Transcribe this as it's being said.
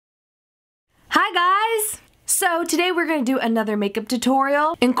guys! So today we're going to do another makeup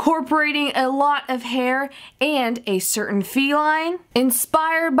tutorial incorporating a lot of hair and a certain feline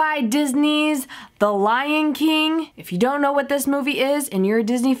inspired by Disney's The Lion King. If you don't know what this movie is and you're a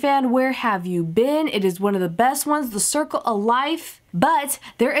Disney fan, where have you been? It is one of the best ones, The Circle of Life, but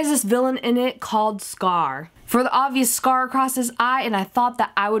there is this villain in it called Scar. For the obvious scar across his eye, and I thought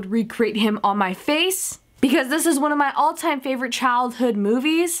that I would recreate him on my face because this is one of my all-time favorite childhood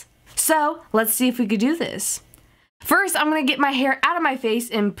movies. So let's see if we could do this. First, I'm going to get my hair out of my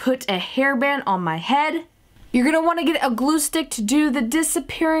face and put a hairband on my head. You're going to want to get a glue stick to do the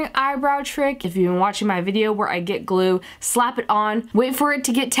disappearing eyebrow trick. If you've been watching my video where I get glue, slap it on, wait for it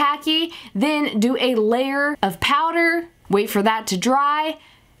to get tacky, then do a layer of powder, wait for that to dry,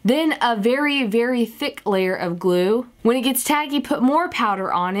 then a very, very thick layer of glue. When it gets tacky, put more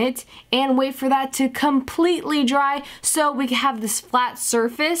powder on it and wait for that to completely dry so we can have this flat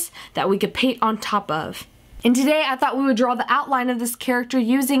surface that we could paint on top of. And today I thought we would draw the outline of this character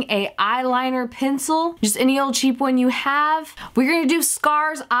using a eyeliner pencil, just any old cheap one you have. We're going to do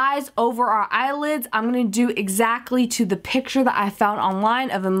Scar's eyes over our eyelids. I'm going to do exactly to the picture that I found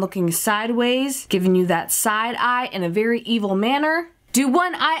online of him looking sideways, giving you that side eye in a very evil manner. Do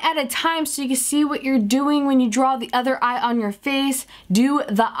one eye at a time so you can see what you're doing when you draw the other eye on your face. Do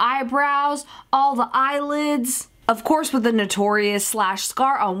the eyebrows, all the eyelids. Of course with the notorious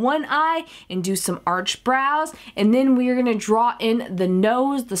scar on one eye, and do some arched brows. And then we are going to draw in the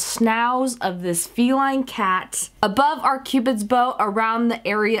nose, the snows of this feline cat. Above our cupid's bow around the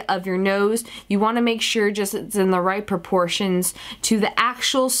area of your nose, you want to make sure just it's in the right proportions to the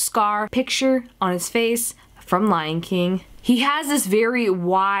actual Scar picture on his face from Lion King. He has this very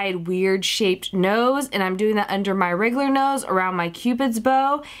wide, weird shaped nose, and I'm doing that under my regular nose, around my cupid's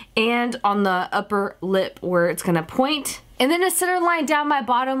bow, and on the upper lip where it's gonna point. And then a center line down my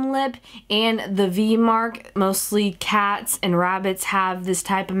bottom lip and the V mark. Mostly cats and rabbits have this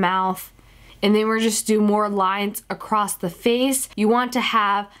type of mouth. And then we're just do more lines across the face. You want to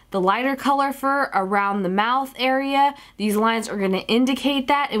have the lighter color fur around the mouth area. These lines are gonna indicate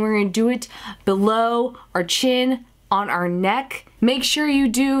that, and we're gonna do it below our chin, on our neck. Make sure you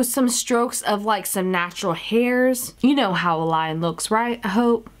do some strokes of like some natural hairs. You know how a lion looks, right? I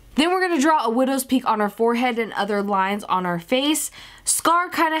hope. Then we're going to draw a widow's peak on our forehead and other lines on our face. Scar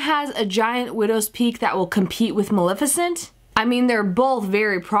kind of has a giant widow's peak that will compete with Maleficent. I mean, they're both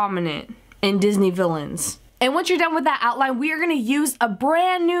very prominent in Disney villains. And once you're done with that outline, we are going to use a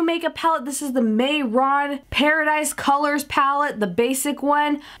brand new makeup palette. This is the Mehron Paradise Colors palette, the basic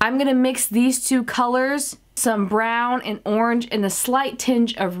one. I'm going to mix these two colors, some brown and orange and a slight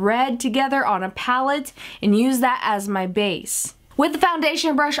tinge of red together on a palette, and use that as my base. With the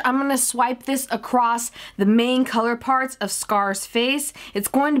foundation brush, I'm going to swipe this across the main color parts of Scar's face. It's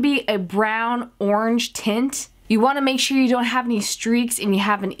going to be a brown orange tint. You want to make sure you don't have any streaks and you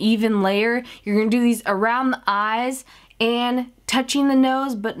have an even layer. You're going to do these around the eyes and touching the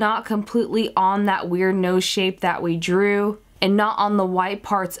nose, but not completely on that weird nose shape that we drew, and not on the white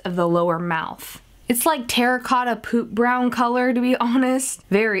parts of the lower mouth. It's like terracotta poop brown color, to be honest.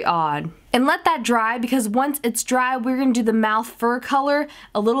 Very odd. And let that dry, because once it's dry, we're going to do the mouth fur color,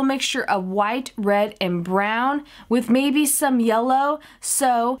 a little mixture of white, red, and brown with maybe some yellow,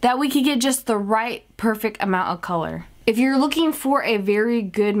 so that we can get just the right perfect amount of color. If you're looking for a very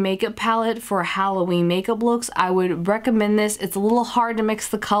good makeup palette for Halloween makeup looks, I would recommend this. It's a little hard to mix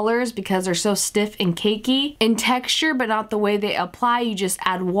the colors because they're so stiff and cakey in texture, but not the way they apply. You just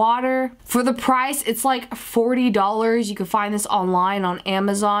add water. For the price, it's like $40. You can find this online on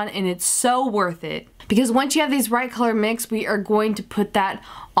Amazon, and it's so worth it. Because once you have these right color mix, we are going to put that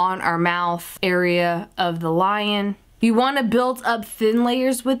on our mouth area of the lion. You want to build up thin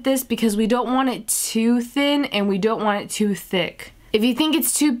layers with this because we don't want it too thin and we don't want it too thick. If you think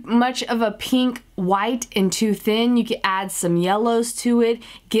it's too much of a pink, white, and too thin, you can add some yellows to it.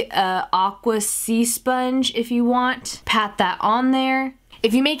 Get a aqua sea sponge if you want. Pat that on there.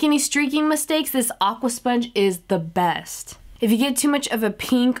 If you make any streaking mistakes, this aqua sponge is the best. If you get too much of a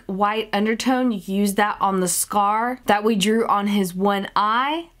pink, white undertone, you can use that on the Scar that we drew on his one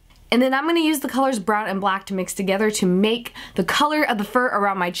eye. And then I'm going to use the colors brown and black to mix together to make the color of the fur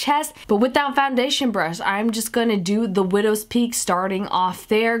around my chest. But with that foundation brush, I'm just going to do the widow's peak starting off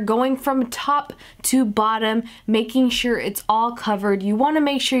there, going from top to bottom, making sure it's all covered. You want to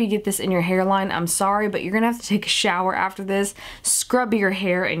make sure you get this in your hairline. I'm sorry, but you're going to have to take a shower after this. Scrub your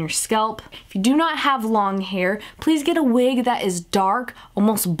hair and your scalp. If you do not have long hair, please get a wig that is dark,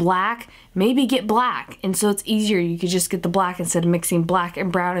 almost black. Maybe get black, and so it's easier. You could just get the black instead of mixing black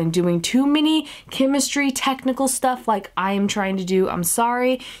and brown and do doing too many chemistry technical stuff like I am trying to do. I'm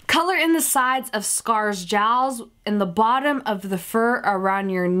sorry. Color in the sides of Scar's jowls and the bottom of the fur around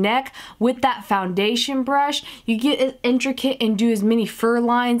your neck with that foundation brush. You get as intricate and do as many fur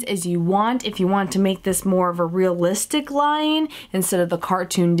lines as you want if you want to make this more of a realistic lion instead of the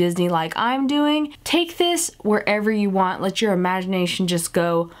cartoon Disney like I'm doing. Take this wherever you want. Let your imagination just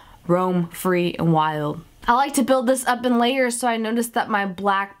go roam free and wild. I like to build this up in layers, so I noticed that my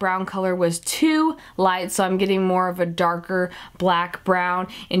black brown color was too light, so I'm getting more of a darker black brown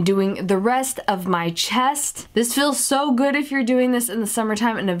and doing the rest of my chest. This feels so good if you're doing this in the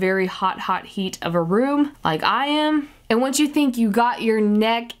summertime in a very hot heat of a room like I am. And once you think you got your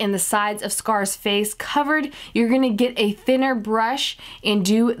neck and the sides of Scar's face covered, you're gonna get a thinner brush and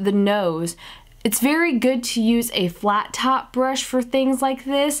do the nose. It's very good to use a flat top brush for things like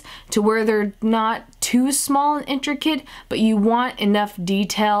this to where they're not too small and intricate, but you want enough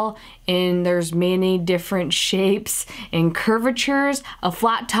detail and there's many different shapes and curvatures. A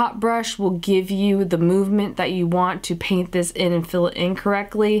flat top brush will give you the movement that you want to paint this in and fill it in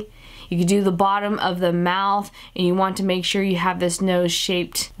correctly. You can do the bottom of the mouth and you want to make sure you have this nose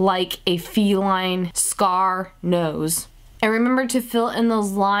shaped like a feline Scar nose. And remember to fill in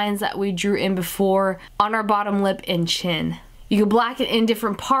those lines that we drew in before on our bottom lip and chin. You can blacken in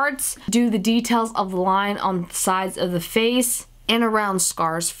different parts, do the details of the line on the sides of the face and around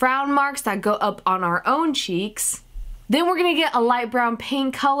Scar's frown marks that go up on our own cheeks. Then we're gonna get a light brown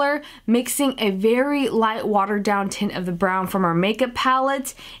paint color, mixing a very light watered down tint of the brown from our makeup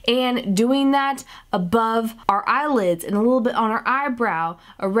palette and doing that above our eyelids and a little bit on our eyebrow,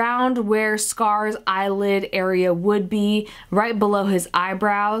 around where Scar's eyelid area would be, right below his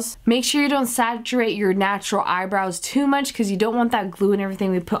eyebrows. Make sure you don't saturate your natural eyebrows too much because you don't want that glue and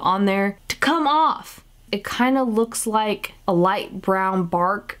everything we put on there to come off. It kind of looks like a light brown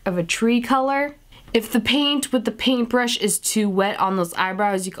bark of a tree color. If the paint with the paintbrush is too wet on those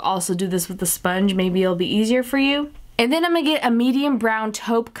eyebrows, you can also do this with the sponge. Maybe it'll be easier for you. And then I'm gonna get a medium brown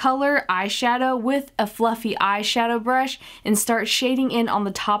taupe color eyeshadow with a fluffy eyeshadow brush and start shading in on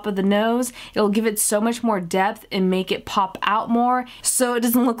the top of the nose. It'll give it so much more depth and make it pop out more so it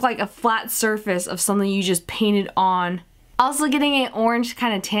doesn't look like a flat surface of something you just painted on. Also getting an orange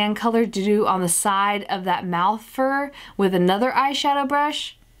kind of tan color to do on the side of that mouth fur with another eyeshadow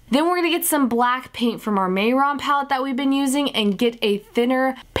brush. Then we're gonna get some black paint from our mehron palette that we've been using and get a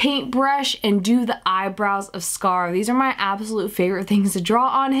thinner paintbrush and do the eyebrows of Scar. These are my absolute favorite things to draw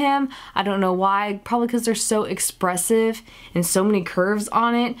on him. I don't know why, probably because they're so expressive and so many curves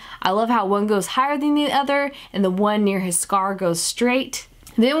on it. I love how one goes higher than the other and the one near his scar goes straight.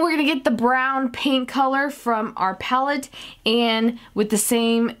 Then we're gonna get the brown paint color from our palette and with the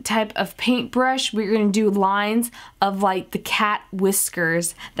same type of paintbrush, we're gonna do lines of like the cat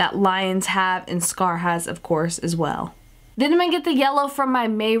whiskers that lions have and Scar has, of course, as well. Then I'm gonna get the yellow from my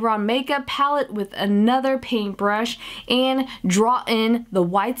mehron makeup palette with another paintbrush and draw in the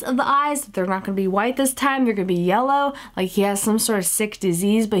whites of the eyes. They're not gonna be white this time, they're gonna be yellow, like he has some sort of sick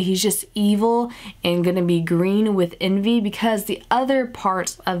disease, but he's just evil and gonna be green with envy because the other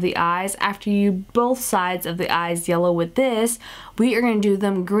parts of the eyes, after you both sides of the eyes yellow with this, we are going to do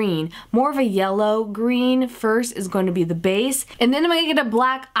them green. More of a yellow green first is going to be the base. And then I'm going to get a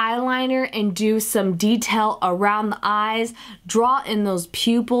black eyeliner and do some detail around the eyes. Draw in those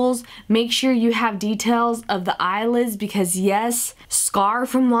pupils. Make sure you have details of the eyelids because yes, Scar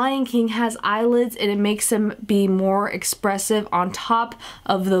from Lion King has eyelids and it makes him be more expressive on top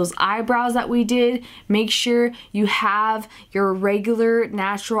of those eyebrows that we did. Make sure you have your regular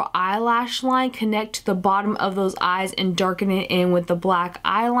natural eyelash line connect to the bottom of those eyes and darken it in with the black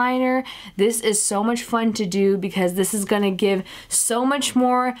eyeliner. This is so much fun to do because this is going to give so much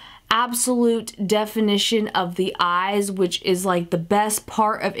more absolute definition of the eyes, which is like the best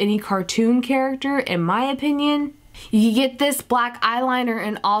part of any cartoon character in my opinion. You can get this black eyeliner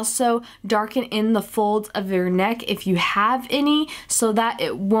and also darken in the folds of your neck if you have any so that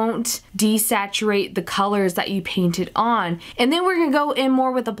it won't desaturate the colors that you painted on. And then we're going to go in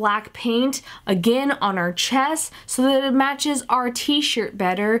more with the black paint again on our chest so that it matches our t-shirt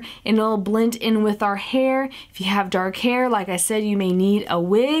better and it'll blend in with our hair. If you have dark hair, like I said, you may need a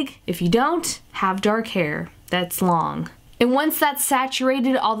wig. If you don't, have dark hair that's long. And once that's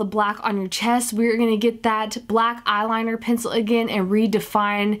saturated all the black on your chest, we're gonna get that black eyeliner pencil again and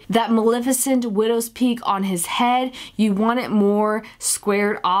redefine that Maleficent widow's peak on his head. You want it more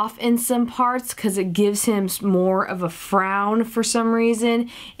squared off in some parts because it gives him more of a frown for some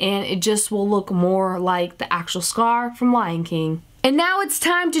reason, and it just will look more like the actual Scar from Lion King. And now it's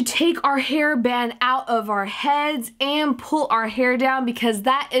time to take our hairband out of our heads and pull our hair down because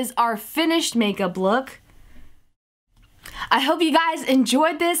that is our finished makeup look. I hope you guys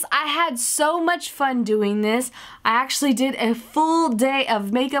enjoyed this. I had so much fun doing this. I actually did a full day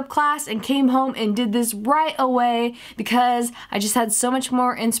of makeup class and came home and did this right away because I just had so much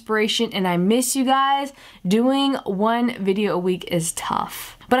more inspiration and I miss you guys. Doing one video a week is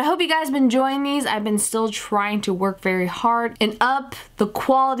tough. But I hope you guys have been enjoying these. I've been still trying to work very hard and up the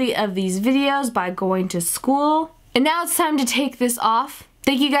quality of these videos by going to school. And now it's time to take this off.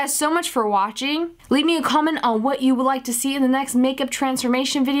 Thank you guys so much for watching. Leave me a comment on what you would like to see in the next makeup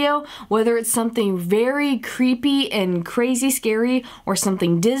transformation video, whether it's something very creepy and crazy scary or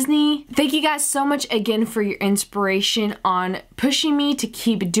something Disney. Thank you guys so much again for your inspiration on pushing me to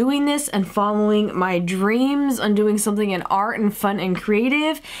keep doing this and following my dreams on doing something in art and fun and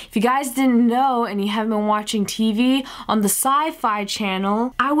creative. If you guys didn't know and you haven't been watching TV on the Sci-Fi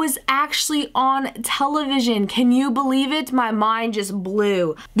channel, I was actually on television. Can you believe it? My mind just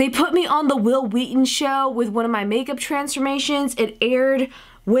blew. They put me on the Will Wheaton show with one of my makeup transformations. It aired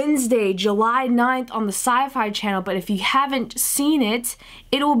Wednesday, July 9th on the Sci-Fi channel, but if you haven't seen it,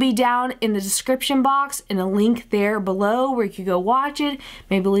 it will be down in the description box and a link there below where you can go watch it.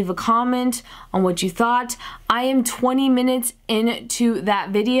 Maybe leave a comment on what you thought. I am 20 minutes into that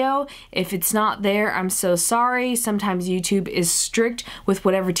video. If it's not there, I'm so sorry. Sometimes YouTube is strict with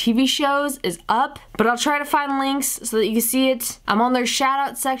whatever TV shows is up, but I'll try to find links so that you can see it. I'm on their shout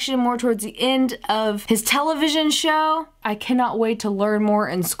out section more towards the end of his television show. I cannot wait to learn more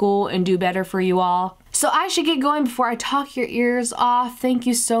in school and do better for you all. So I should get going before I talk your ears off. Thank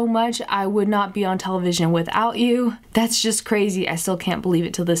you so much. I would not be on television without you. That's just crazy. I still can't believe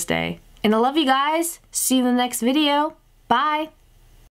it till this day. And I love you guys. See you in the next video. Bye.